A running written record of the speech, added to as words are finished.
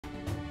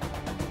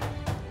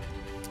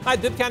Hi,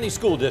 Bibb County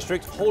School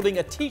District holding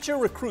a teacher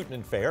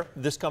recruitment fair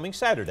this coming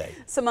Saturday.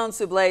 Simone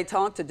Soublé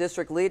talked to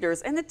district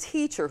leaders and a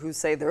teacher who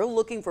say they're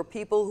looking for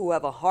people who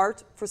have a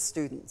heart for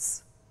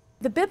students.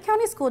 The Bibb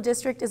County School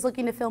District is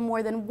looking to fill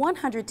more than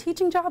 100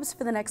 teaching jobs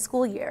for the next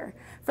school year.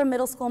 From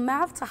middle school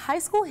math to high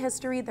school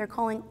history, they're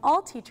calling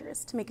all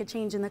teachers to make a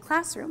change in the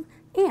classroom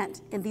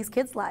and in these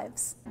kids'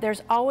 lives.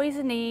 There's always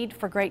a need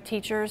for great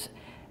teachers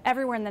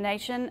everywhere in the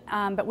nation,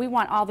 but we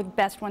want all the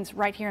best ones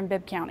right here in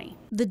Bibb County.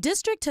 The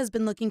district has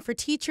been looking for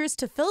teachers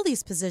to fill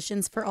these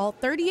positions for all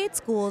 38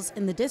 schools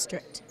in the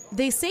district.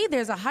 They say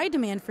there's a high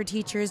demand for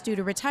teachers due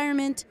to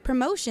retirement,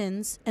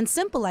 promotions, and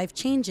simple life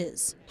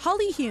changes.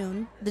 Holly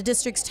Hune, the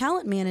district's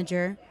talent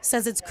manager,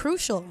 says it's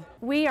crucial.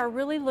 We are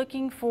really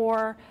looking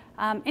for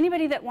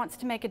anybody that wants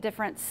to make a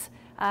difference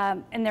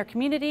in their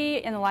community,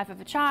 in the life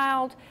of a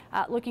child,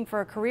 looking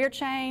for a career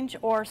change,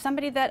 or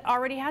somebody that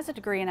already has a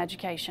degree in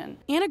education.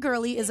 Anna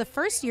Gurley is a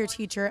first-year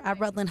teacher at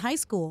Rutland High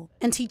School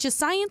and teaches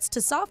science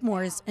to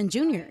sophomores and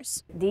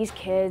juniors. These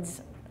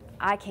kids,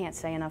 I can't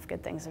say enough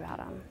good things about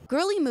them.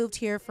 Gurley moved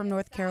here from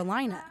North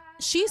Carolina.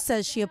 She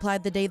says she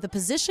applied the day the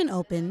position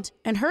opened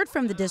and heard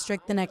from the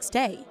district the next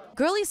day.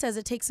 Gurley says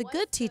it takes a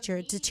good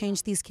teacher to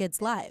change these kids'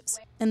 lives,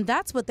 and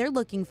that's what they're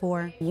looking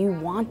for. You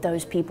want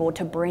those people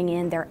to bring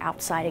in their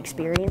outside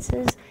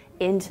experiences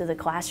into the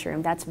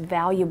classroom. That's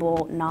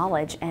valuable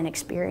knowledge and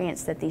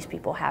experience that these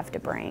people have to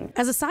bring.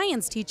 As a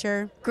science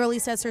teacher, Gurley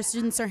says her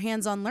students are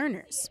hands-on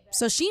learners,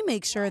 so she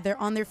makes sure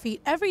they're on their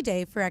feet every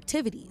day for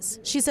activities.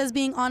 She says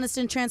being honest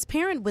and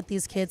transparent with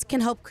these kids can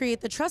help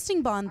create the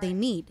trusting bond they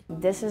need.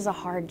 This is a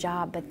hard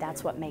job, but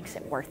that's what makes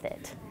it worth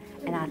it.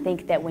 And I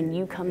think that when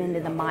you come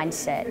into the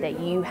mindset that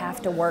you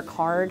have to work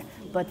hard,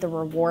 but the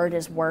reward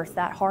is worth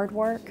that hard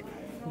work,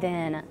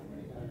 then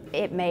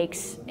it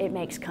makes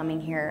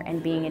coming here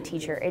and being a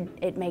teacher,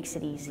 it makes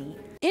it easy.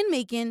 In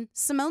Macon,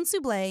 Simone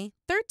Soublé,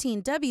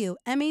 13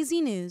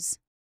 WMAZ News.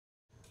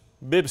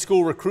 Bibb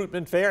School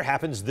Recruitment Fair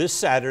happens this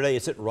Saturday.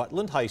 It's at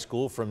Rutland High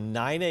School from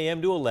 9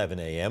 a.m. to 11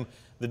 a.m.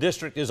 The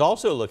district is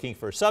also looking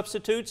for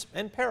substitutes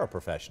and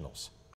paraprofessionals.